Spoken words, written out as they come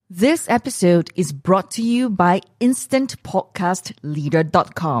This episode is brought to you by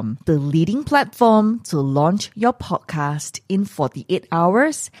InstantPodcastLeader.com, the leading platform to launch your podcast in 48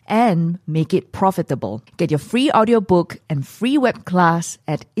 hours and make it profitable. Get your free audiobook and free web class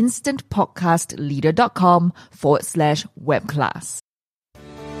at InstantPodcastLeader.com/web class.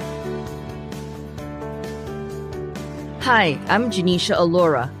 Hi, I'm Janisha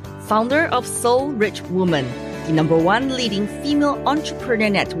Alora, founder of Soul Rich Woman, the #1 leading female entrepreneur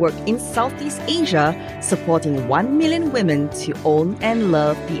network in Southeast Asia, supporting 1 million women to own and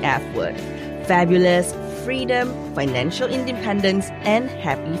love the F word. Fabulous, freedom, financial independence, and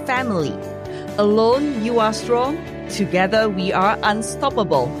happy family. Alone, you are strong. Together, we are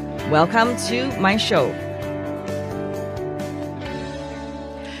unstoppable. Welcome to my show.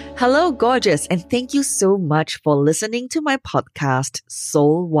 Hello, gorgeous, and thank you so much for listening to my podcast,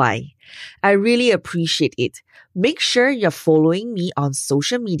 Soul Why. I really appreciate it. Make sure you're following me on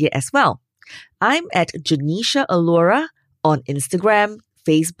social media as well. I'm at Janisha Alora on Instagram,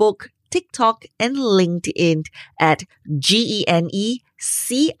 Facebook, TikTok, and LinkedIn at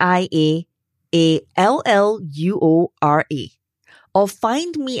GENECIAALLUORA. Or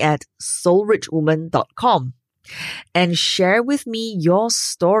find me at soulrichwoman.com. And share with me your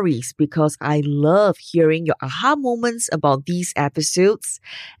stories because I love hearing your aha moments about these episodes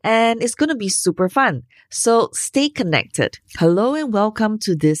and it's going to be super fun. So stay connected. Hello and welcome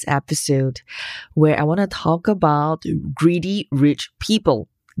to this episode where I want to talk about greedy rich people.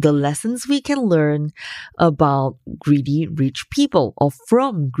 The lessons we can learn about greedy rich people or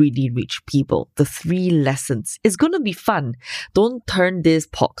from greedy rich people. The 3 lessons. It's going to be fun. Don't turn this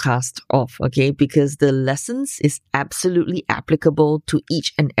podcast off, okay? Because the lessons is absolutely applicable to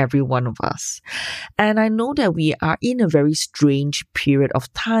each and every one of us. And I know that we are in a very strange period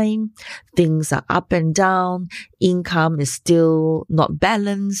of time. Things are up and down. Income is still not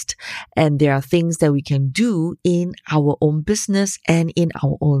balanced. And there are things that we can do in our own business and in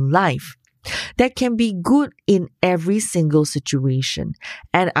our own life that can be good in every single situation.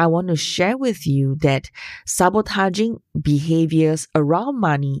 And I want to share with you that sabotaging behaviors around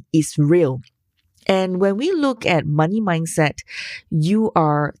money is real. And when we look at money mindset, you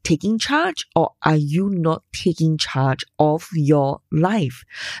are taking charge or are you not taking charge of your life?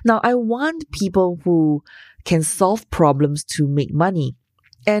 Now, I want people who can solve problems to make money.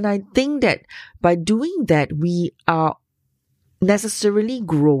 And I think that by doing that, we are necessarily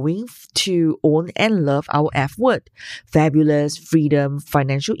growing to own and love our F word. Fabulous, freedom,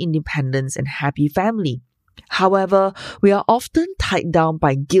 financial independence, and happy family. However, we are often tied down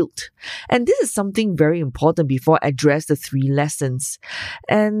by guilt. And this is something very important before I address the 3 lessons.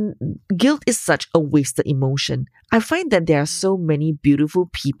 And guilt is such a wasted emotion. I find that there are so many beautiful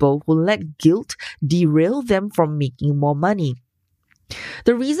people who let guilt derail them from making more money.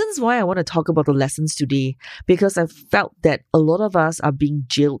 The reasons why I want to talk about the lessons today, because I felt that a lot of us are being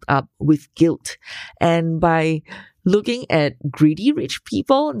jailed up with guilt. And by looking at greedy rich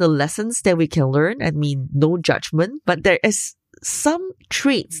people, the lessons that we can learn, I mean, no judgment, but there is some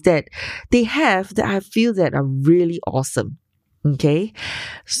traits that they have that I feel that are really awesome. Okay.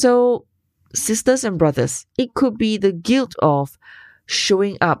 So sisters and brothers, it could be the guilt of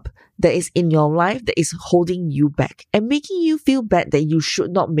showing up that is in your life that is holding you back and making you feel bad that you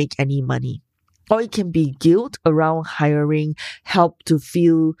should not make any money. Or it can be guilt around hiring help to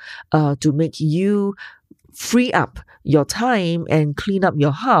make you free up your time and clean up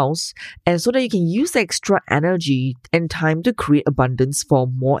your house, and so that you can use the extra energy and time to create abundance for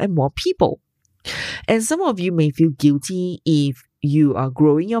more and more people. And some of you may feel guilty if you are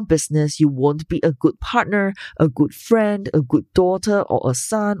growing your business, you won't be a good partner, a good friend, a good daughter or a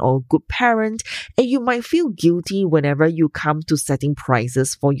son or a good parent, and you might feel guilty whenever you come to setting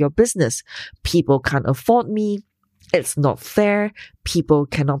prices for your business. People can't afford me. It's not fair. People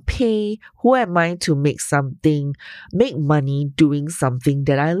cannot pay. Who am I to make money doing something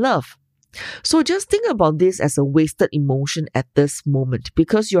that I love? So just think about this as a wasted emotion at this moment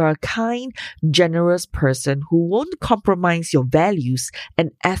because you are a kind, generous person who won't compromise your values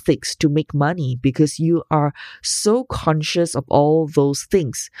and ethics to make money because you are so conscious of all those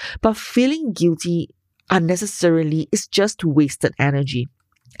things. But feeling guilty unnecessarily is just wasted energy.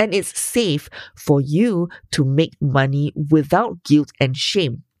 And it's safe for you to make money without guilt and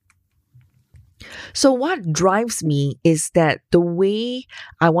shame. So what drives me is that the way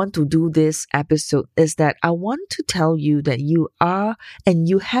I want to do this episode is that I want to tell you that you are and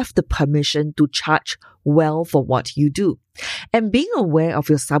you have the permission to charge well for what you do. And being aware of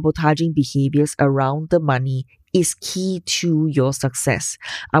your sabotaging behaviors around the money is key to your success.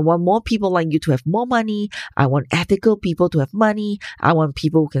 I want more people like you to have more money. I want ethical people to have money. I want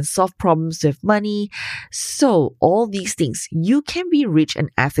people who can solve problems to have money. So all these things, you can be rich and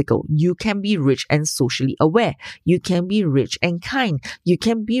ethical. You can be rich and socially aware. You can be rich and kind. You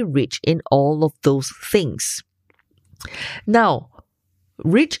can be rich in all of those things. Now,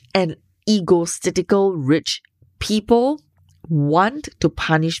 rich and egotistical rich people want to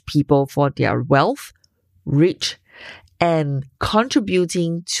punish people for their wealth, rich, and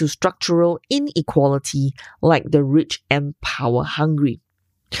contributing to structural inequality like the rich and power hungry.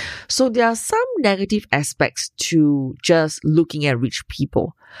 So there are some negative aspects to just looking at rich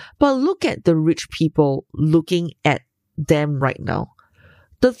people, but look at the rich people looking at them right now.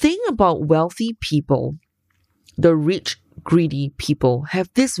 The thing about wealthy people, the rich, greedy people, have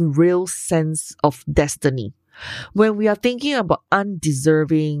this real sense of destiny. When we are thinking about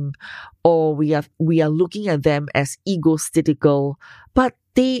undeserving, or we are looking at them as egotistical, but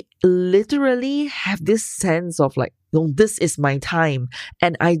they literally have this sense of like, no, this is my time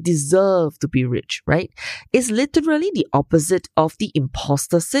and I deserve to be rich, right? It's literally the opposite of the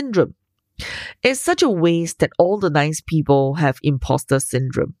imposter syndrome. It's such a waste that all the nice people have imposter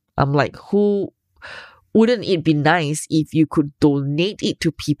syndrome. I'm like, wouldn't it be nice if you could donate it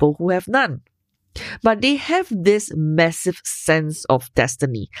to people who have none? But they have this massive sense of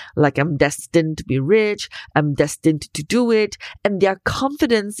destiny, like I'm destined to be rich, I'm destined to do it, and their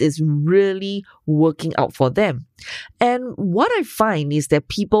confidence is really working out for them. And what I find is that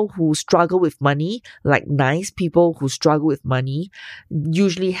people who struggle with money, like nice people who struggle with money,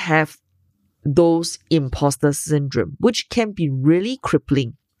 usually have those imposter syndrome, which can be really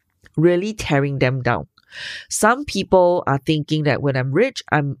crippling, really tearing them down. Some people are thinking that when I'm rich,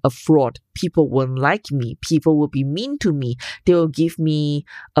 I'm a fraud. People won't like me. People will be mean to me. They will give me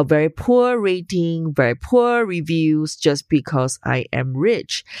a very poor rating, very poor reviews just because I am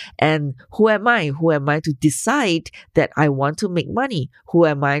rich. And who am I? Who am I to decide that I want to make money? Who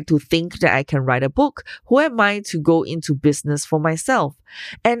am I to think that I can write a book? Who am I to go into business for myself?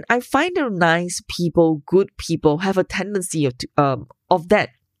 And I find that nice people, good people have a tendency of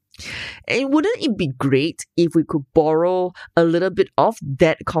that. And wouldn't it be great if we could borrow a little bit of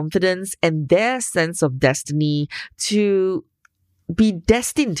that confidence and their sense of destiny to be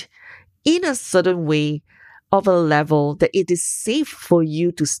destined in a certain way of a level that it is safe for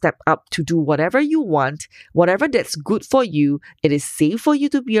you to step up to do whatever you want, whatever that's good for you. It is safe for you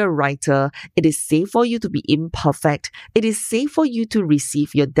to be a writer. It is safe for you to be imperfect. It is safe for you to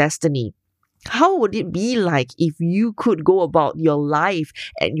receive your destiny. How would it be like if you could go about your life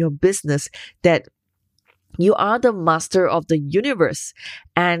and your business that you are the master of the universe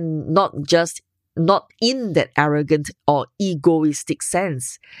and not in that arrogant or egoistic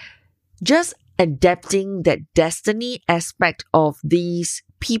sense? Just adapting that destiny aspect of these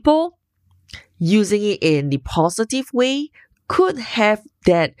people, using it in the positive way, could have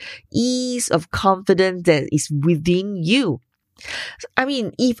that ease of confidence that is within you. I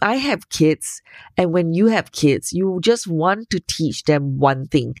mean, if I have kids and when you have kids, you just want to teach them one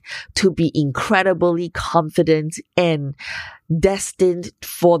thing, to be incredibly confident and destined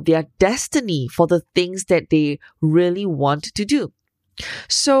for their destiny, for the things that they really want to do.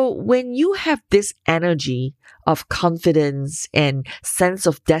 So when you have this energy of confidence and sense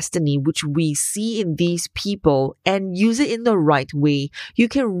of destiny, which we see in these people, and use it in the right way, you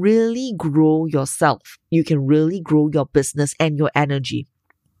can really grow yourself. You can really grow your business and your energy.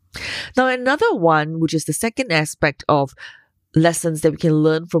 Now, another one, which is the second aspect of lessons that we can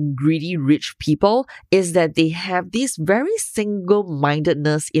learn from greedy rich people, is that they have this very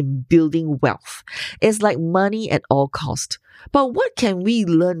single-mindedness in building wealth. It's like money at all cost. But what can we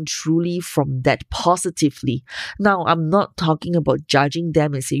learn truly from that positively? Now, I'm not talking about judging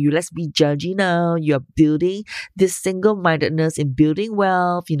them and saying, let's be judgy now. You're building this single-mindedness in building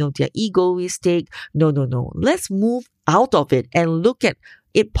wealth. They're egoistic. No. Let's move out of it and look at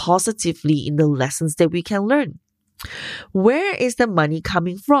it positively in the lessons that we can learn. Where is the money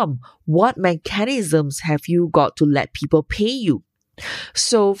coming from? What mechanisms have you got to let people pay you?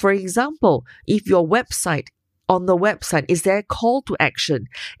 So, for example, if your website, on the website, is there a call to action?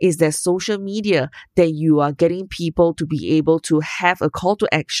 Is there social media that you are getting people to be able to have a call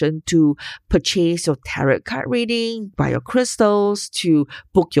to action to purchase your tarot card reading, buy your crystals, to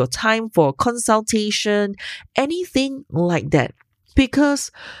book your time for a consultation, anything like that?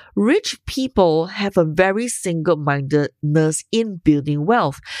 Because rich people have a very single-mindedness in building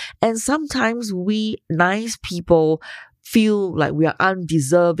wealth. And sometimes we nice people feel like we are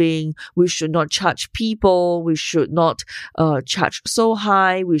undeserving. We should not charge people. We should not charge so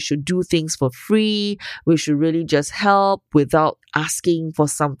high. We should do things for free. We should really just help without asking for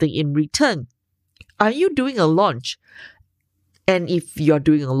something in return. Are you doing a launch? And if you're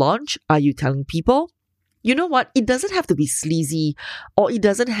doing a launch, are you telling people? You know what? It doesn't have to be sleazy or it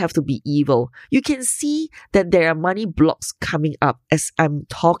doesn't have to be evil. You can see that there are money blocks coming up as I'm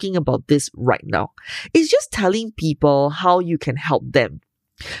talking about this right now. It's just telling people how you can help them.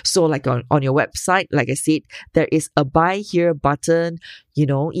 So like on your website, like I said, there is a buy here button.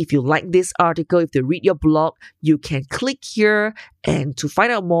 If you like this article, if they read your blog, you can click here and to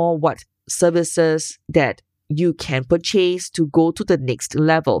find out more what services that you can purchase to go to the next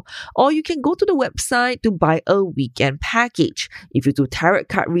level. Or you can go to the website to buy a weekend package. If you do tarot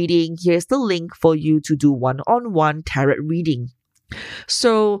card reading, here's the link for you to do one-on-one tarot reading.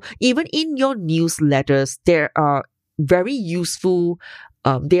 So even in your newsletters, there are very useful.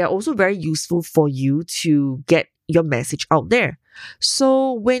 They are also very useful for you to get your message out there.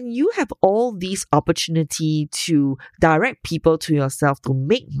 So when you have all these opportunity to direct people to yourself to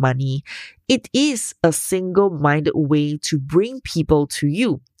make money, it is a single-minded way to bring people to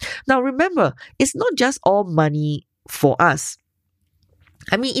you. Now remember, it's not just all money for us.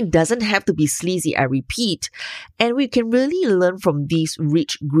 I mean, it doesn't have to be sleazy, I repeat. And we can really learn from these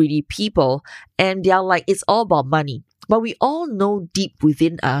rich, greedy people. And they're like, it's all about money. But we all know deep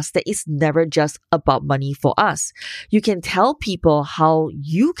within us that it's never just about money for us. You can tell people how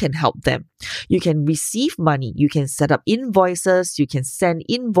you can help them. You can receive money. You can set up invoices. You can send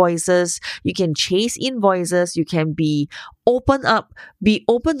invoices. You can chase invoices. You can be open up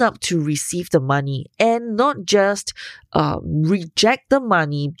to receive the money and not just reject the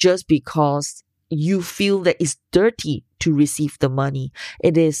money just because you feel that it's dirty to receive the money.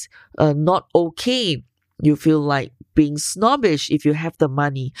 It is not okay. You feel like being snobbish if you have the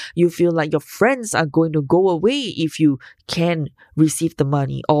money. You feel like your friends are going to go away if you can receive the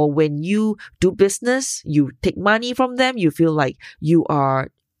money. Or when you do business, you take money from them, you feel like you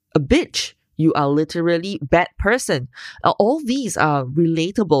are a bitch. You are literally a bad person. All these are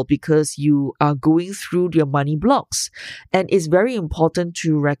relatable because you are going through your money blocks. And it's very important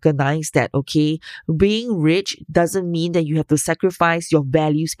to recognize that, okay, being rich doesn't mean that you have to sacrifice your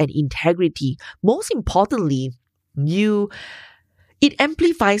values and integrity. Most importantly, it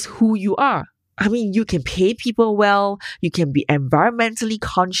amplifies who you are. I mean, you can pay people well, you can be environmentally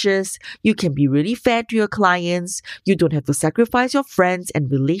conscious, you can be really fair to your clients, you don't have to sacrifice your friends and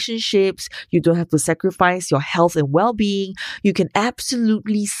relationships, you don't have to sacrifice your health and well-being, you can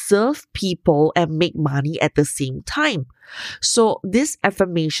absolutely serve people and make money at the same time. So this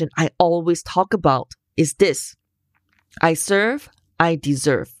affirmation I always talk about is this: I serve, I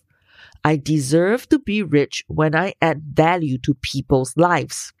deserve. I deserve to be rich when I add value to people's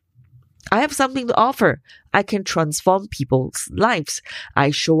lives. I have something to offer. I can transform people's lives. I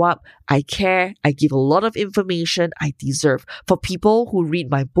show up. I care. I give a lot of information. I deserve. For people who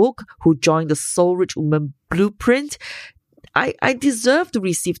read my book, who join the Soul Rich Woman Blueprint, I deserve to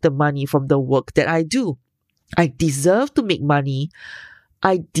receive the money from the work that I do. I deserve to make money.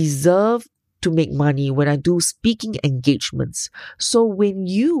 I deserve to make money when I do speaking engagements. So when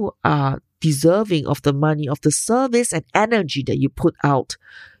you are deserving of the money, of the service and energy that you put out,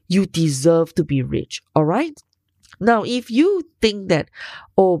 you deserve to be rich, all right? Now, if you think that,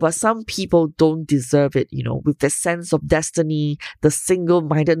 but some people don't deserve it, with the sense of destiny, the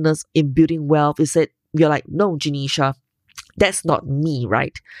single-mindedness in building wealth, you're like, no, Janisha, that's not me,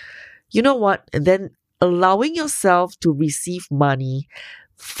 right? You know what? And then allowing yourself to receive money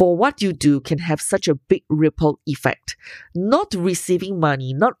for what you do can have such a big ripple effect. Not receiving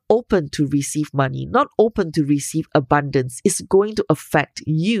money, not open to receive money, not open to receive abundance is going to affect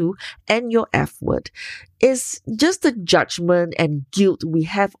you and your F-word. It's just the judgment and guilt we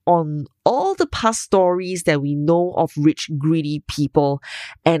have on all the past stories that we know of rich, greedy people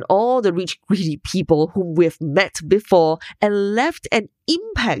and all the rich, greedy people whom we've met before and left an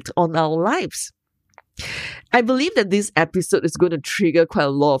impact on our lives. I believe that this episode is going to trigger quite a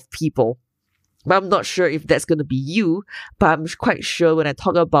lot of people. But I'm not sure if that's going to be you. But I'm quite sure when I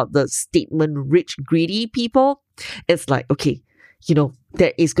talk about the statement rich, greedy people, it's like, okay,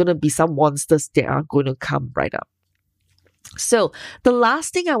 there is going to be some monsters that are going to come right up. So the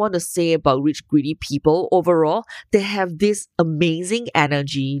last thing I want to say about rich, greedy people overall, they have this amazing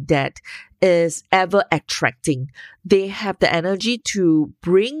energy that is ever attracting. They have the energy to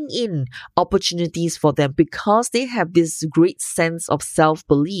bring in opportunities for them because they have this great sense of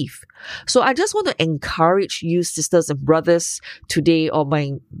self-belief. So I just want to encourage you, sisters and brothers today, or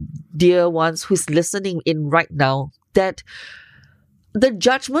my dear ones who's listening in right now, that the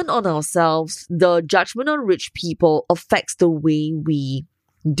judgment on ourselves, the judgment on rich people affects the way we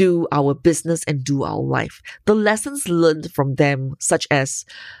do our business and do our life. The lessons learned from them, such as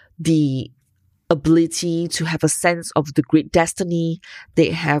the ability to have a sense of the great destiny.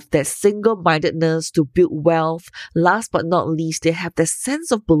 They have that single-mindedness to build wealth. Last but not least, they have that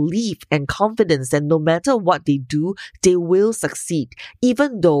sense of belief and confidence that no matter what they do, they will succeed,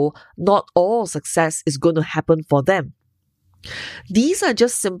 even though not all success is going to happen for them. These are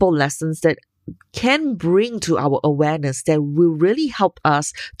just simple lessons that can bring to our awareness that will really help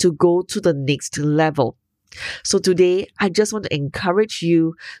us to go to the next level. So today, I just want to encourage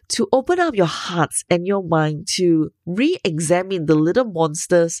you to open up your hearts and your mind to re-examine the little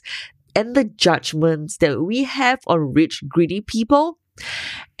monsters and the judgments that we have on rich, greedy people,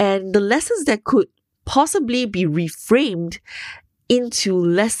 and the lessons that could possibly be reframed into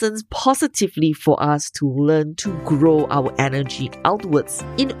lessons positively for us to learn to grow our energy outwards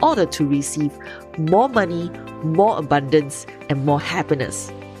in order to receive more money, more abundance, and more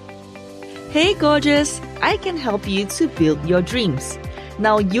happiness. Hey gorgeous, I can help you to build your dreams.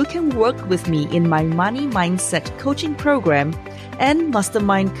 Now you can work with me in my Money Mindset coaching program and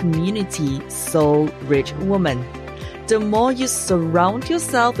mastermind community, Soul Rich Woman. The more you surround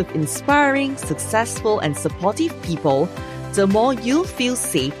yourself with inspiring, successful, and supportive people, the more you'll feel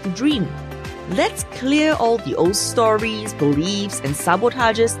safe to dream. Let's clear all the old stories, beliefs, and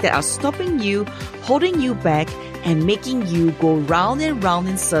sabotages that are stopping you, holding you back, and making you go round and round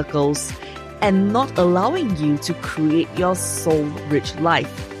in circles, and not allowing you to create your soul-rich life.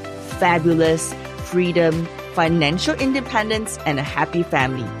 Fabulous, freedom, financial independence, and a happy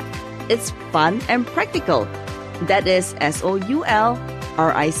family. It's fun and practical. That is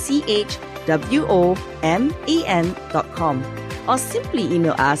SOULRICHWOMAN.com, or simply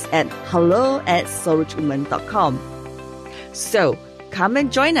email us at hello@soulrichwoman.com. So, come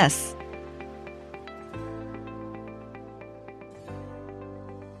and join us.